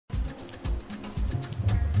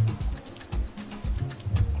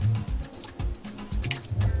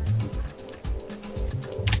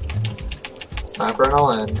Time for an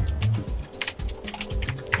all-in.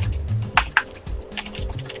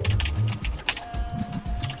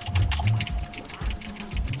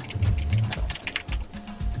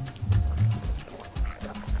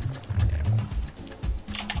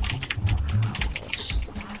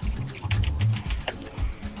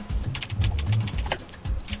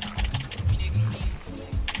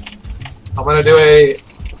 I'm gonna do a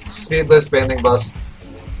speedless banding bust.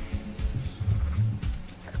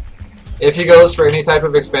 If he goes for any type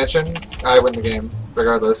of expansion, I win the game,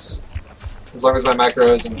 regardless. As long as my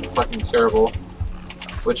macro isn't fucking terrible,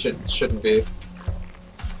 which it shouldn't be.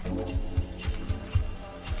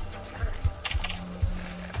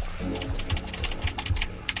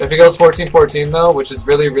 If he goes 14-14 though, which is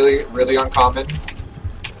really uncommon,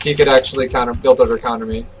 he could actually build over counter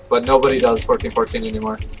me. But nobody does 14-14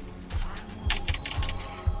 anymore.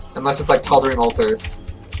 Unless it's like Taldering Altar.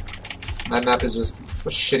 That map is just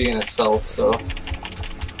shitty in itself, so.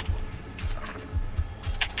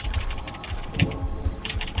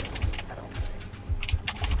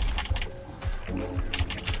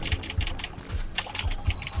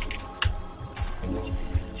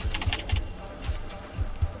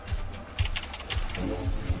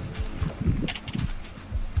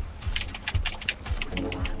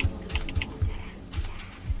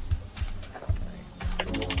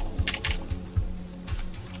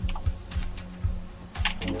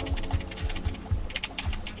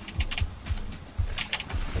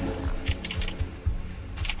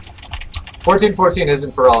 $14-14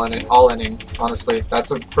 isn't for all inning, honestly.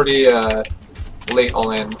 That's a pretty late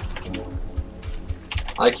all in.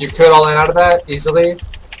 Like, you could all in out of that easily,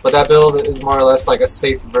 but that build is more or less like a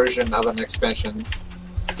safe version of an expansion.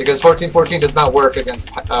 Because 14-14 does not work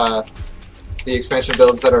against the expansion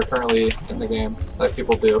builds that are currently in the game, like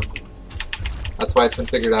people do. That's why it's been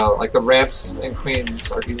figured out. Like, the ramps and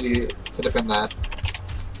queens are easy to defend that.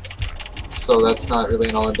 So that's not really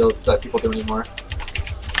an all-in build that people do anymore.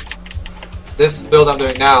 This build I'm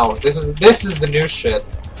doing now, this is the new shit.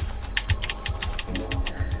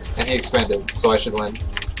 And he expanded, so I should win.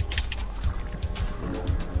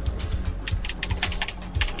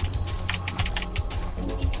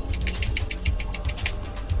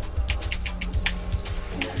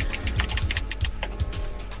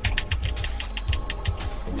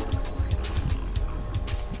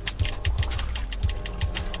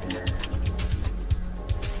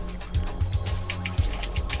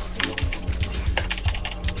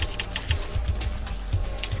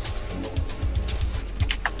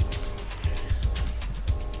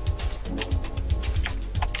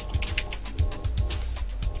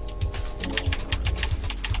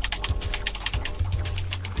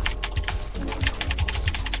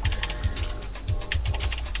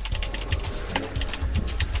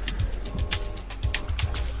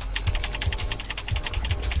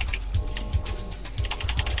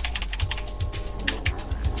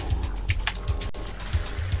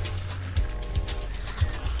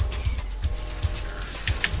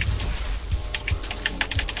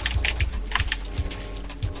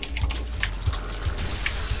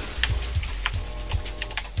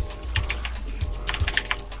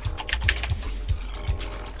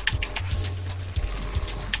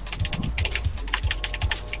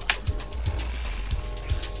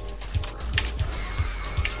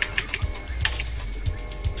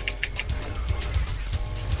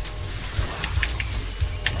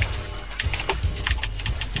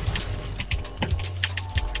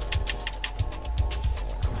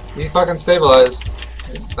 He fucking stabilized.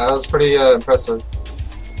 That was pretty impressive.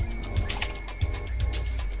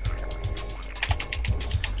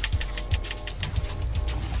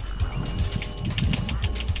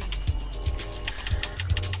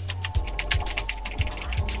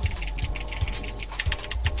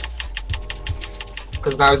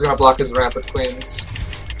 Because now he's gonna block his ramp with queens.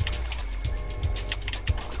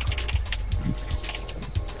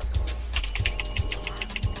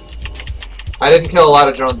 I didn't kill a lot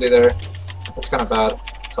of drones either. That's kind of bad.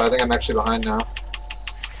 So I think I'm actually behind now.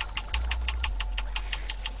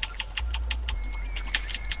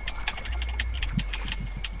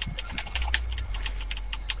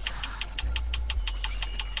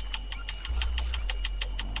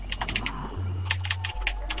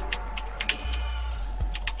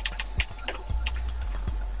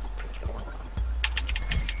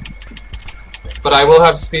 But I will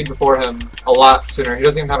have speed before him a lot sooner. He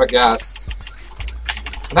doesn't even have a gas.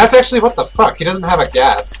 And that's actually, what the fuck? He doesn't have a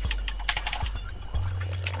gas.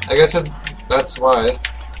 I guess that's why.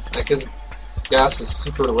 Like, his gas was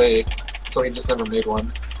super late, so he just never made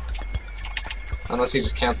one. Unless he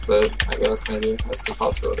just canceled it, I guess, maybe. That's a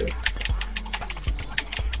possibility.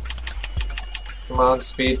 Come on,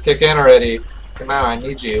 speed, kick in already. Come on, I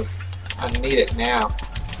need you. I need it now.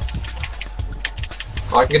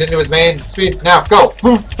 Oh, I can get into his main. Speed, now, go!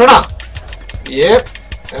 Turn on! Yep.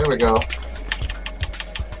 There we go.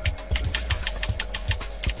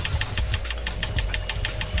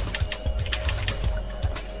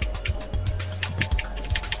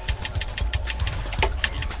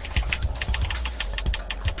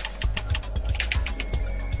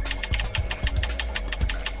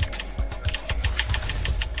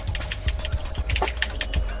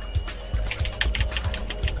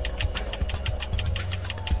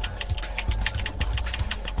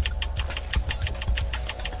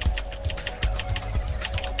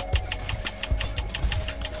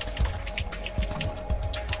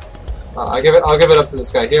 I'll give it up to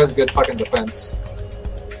this guy. He has good fucking defense.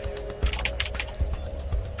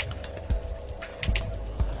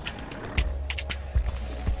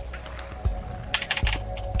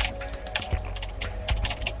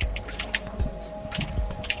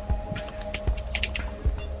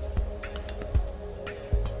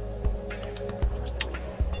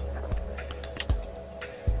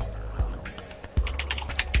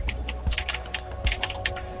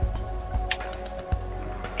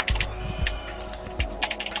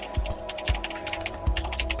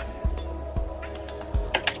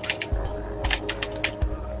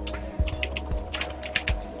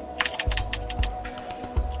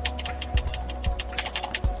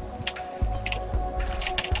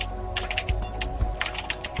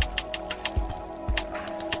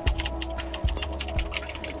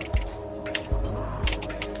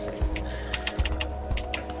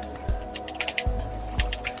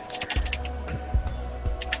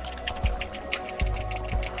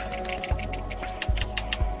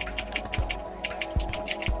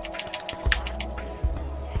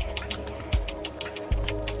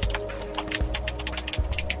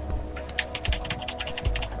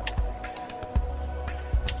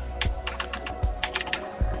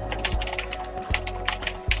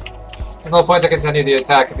 There's no point to continue the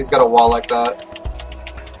attack if he's got a wall like that.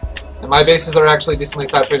 And my bases are actually decently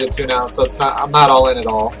saturated too now, so it's not. I'm not all in at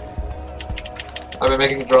all. I've been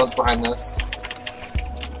making drones behind this.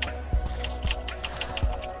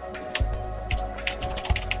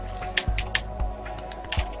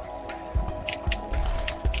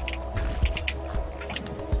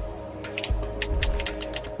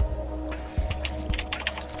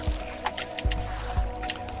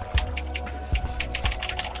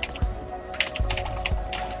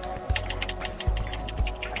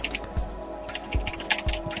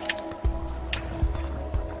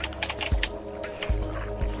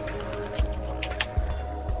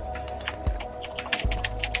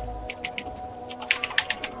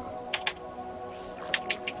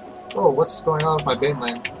 Oh, what's going on with my Bane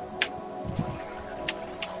lane?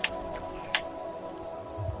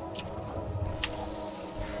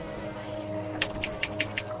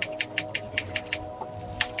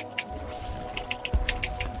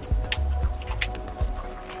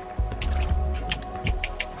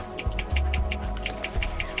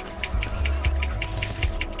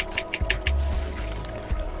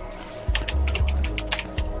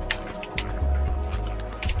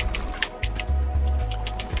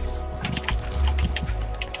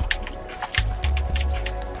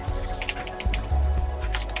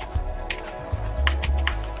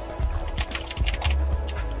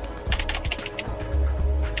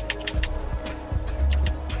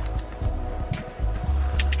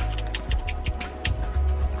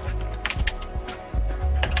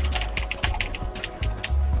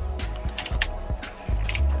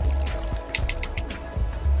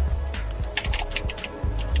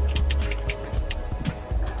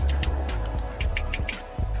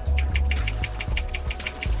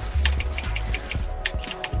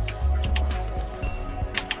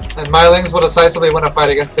 And Mylings will decisively win a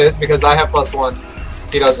fight against his because I have +1.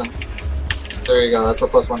 He doesn't. So there you go, that's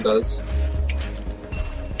what +1 does.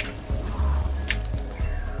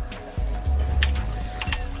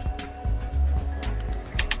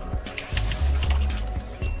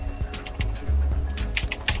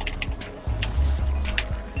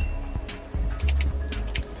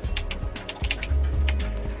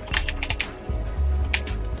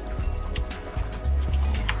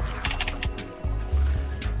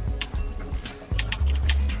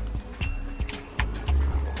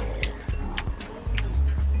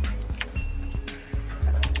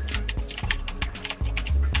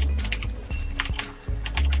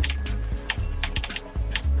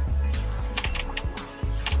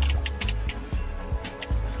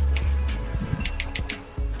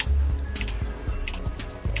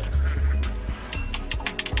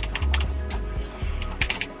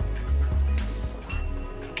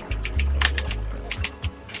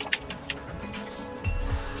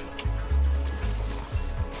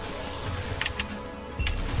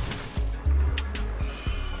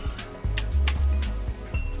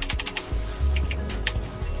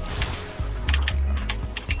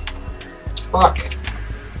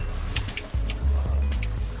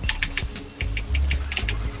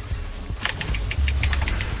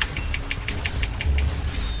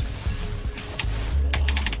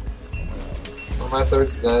 my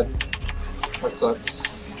third's dead. That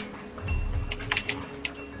sucks.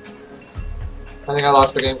 I think I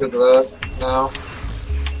lost the game because of that now.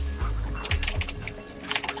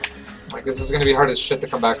 Like, this is gonna be hard as shit to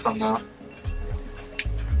come back from now.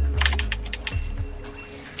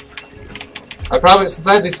 I probably, since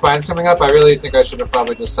I had these spines coming up, I really think I should have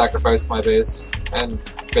probably just sacrificed my base and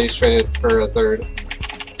base traded for a third.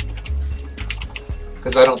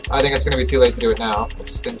 Because I think it's gonna be too late to do it now. It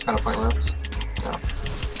seems kind of pointless. Yeah.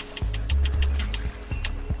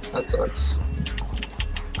 That sucks.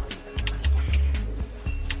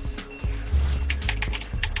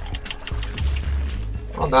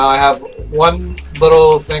 Well, now I have one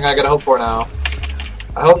little thing I gotta hope for now.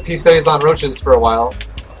 I hope he stays on roaches for a while,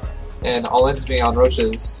 and all-ins me on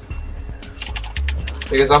roaches.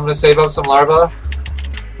 Because I'm gonna save up some larva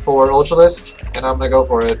for Ultralisk, and I'm gonna go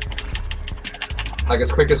for it. Like,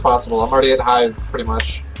 as quick as possible. I'm already at hive, pretty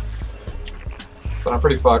much. But I'm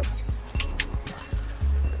pretty fucked.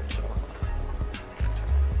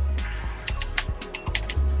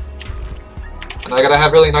 And I gotta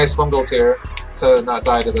have really nice fungals here to not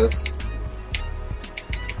die to this.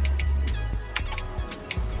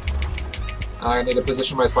 I need to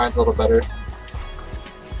position my spines a little better.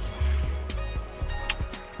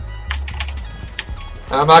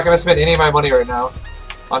 I'm not going to spend any of my money right now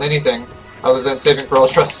on anything other than saving for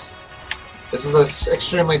Ultras. This is an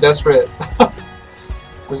extremely desperate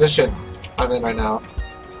position I'm in right now.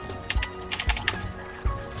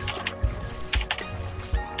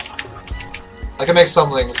 I can make some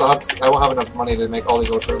links, I won't have enough money to make all these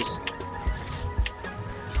Ultras.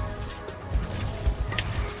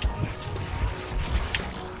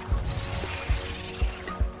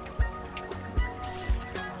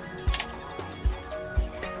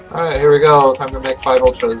 Alright, here we go. Time to make 5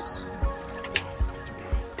 Ultras.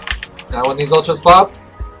 Now when these Ultras pop,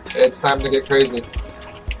 it's time to get crazy.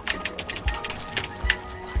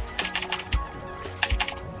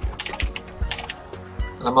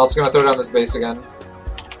 And I'm also gonna throw down this base again.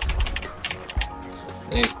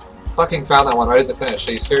 And he fucking found that one right as it finished.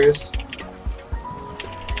 Are you serious?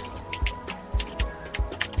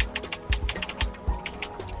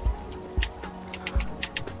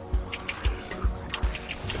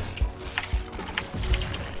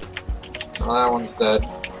 Oh, that one's dead.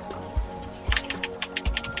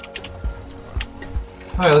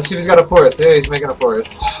 Alright, let's see if he's got a 4th. Yeah, he's making a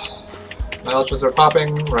 4th. My Ultras are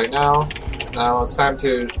popping right now. Now it's time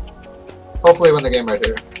to hopefully win the game right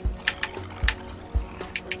here.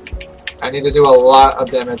 I need to do a lot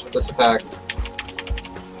of damage with this attack.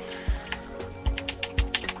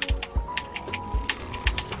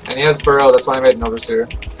 And he has Burrow, that's why I made an Overseer.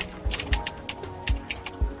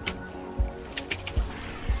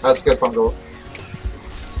 That's good fungal.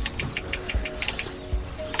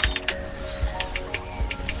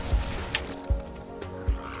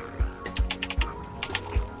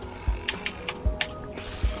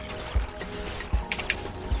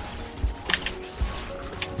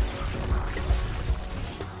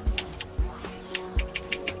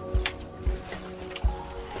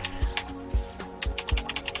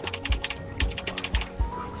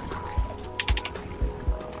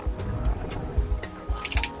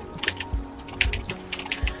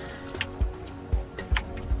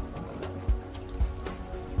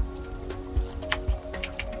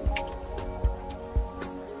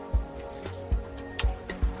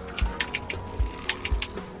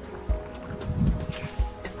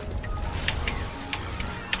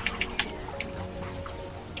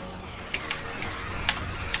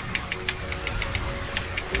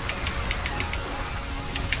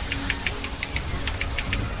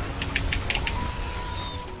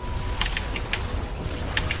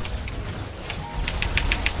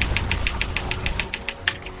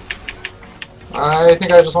 I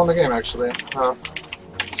think I just won the game, actually. Oh,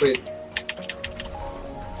 sweet.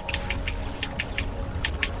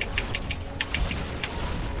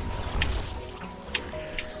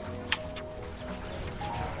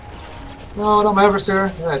 No, not my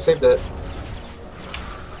Overseer. Yeah, I saved it.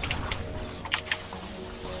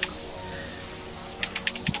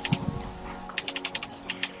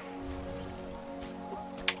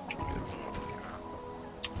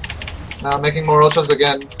 Now I'm making more Ultras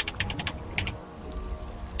again.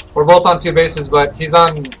 We're both on 2 bases, but he's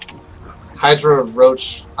on Hydra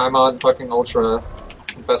Roach. I'm on fucking Ultra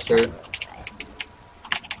Infestor.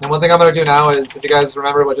 And one thing I'm going to do now is, if you guys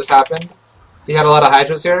remember what just happened, he had a lot of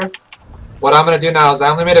Hydras here. What I'm going to do now is I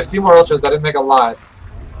only made a few more Ultras. I didn't make a lot.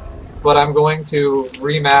 But I'm going to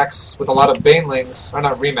remax with a lot of Banelings. Or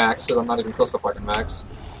not remax, because I'm not even close to fucking max.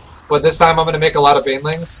 But this time I'm going to make a lot of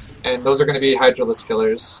Banelings, and those are going to be Hydroless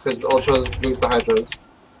killers, because Ultras lose to Hydras.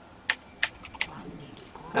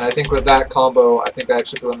 And I think with that combo, I think I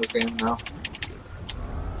actually could win this game now.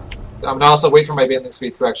 I'm going to also wait for my Baneling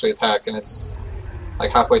speed to actually attack, and it's like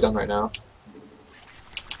halfway done right now.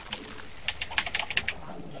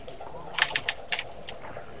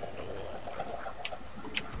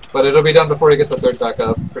 But it'll be done before he gets the third back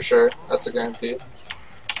up, for sure. That's a guarantee.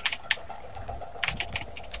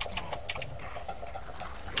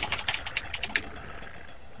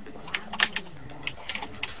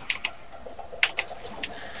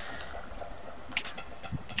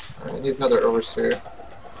 I need another Overseer.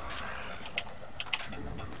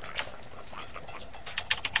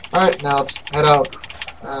 Alright, now let's head out.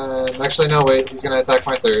 Actually, no, wait. He's gonna attack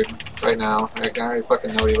my third right now. I already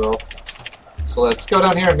fucking know he will. So let's go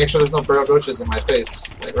down here and make sure there's no burrowed roaches in my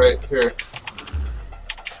face. Like right here.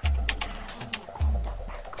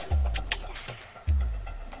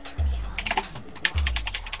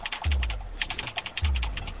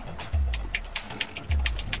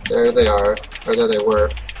 There they are. Or there they were.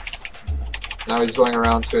 Now he's going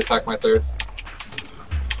around to attack my third.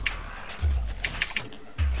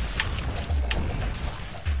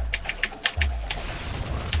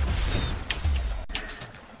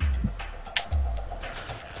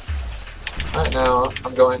 Alright, now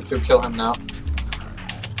I'm going to kill him now.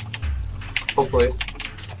 Hopefully.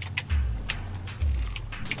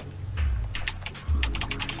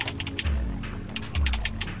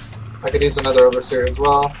 I could use another Overseer as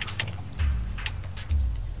well.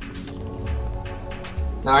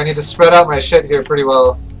 Now I need to spread out my shit here pretty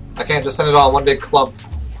well. I can't just send it all in one big clump.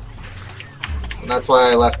 And that's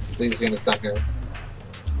why I left these units down here.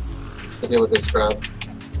 To deal with this crowd.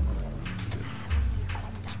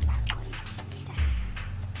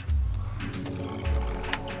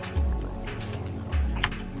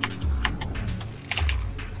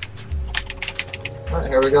 Alright,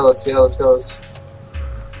 here we go. Let's see how this goes.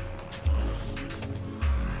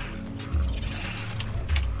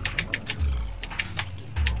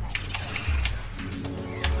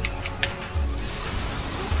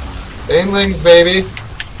 Banelings, baby!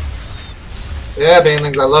 Yeah,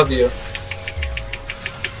 Banelings, I love you.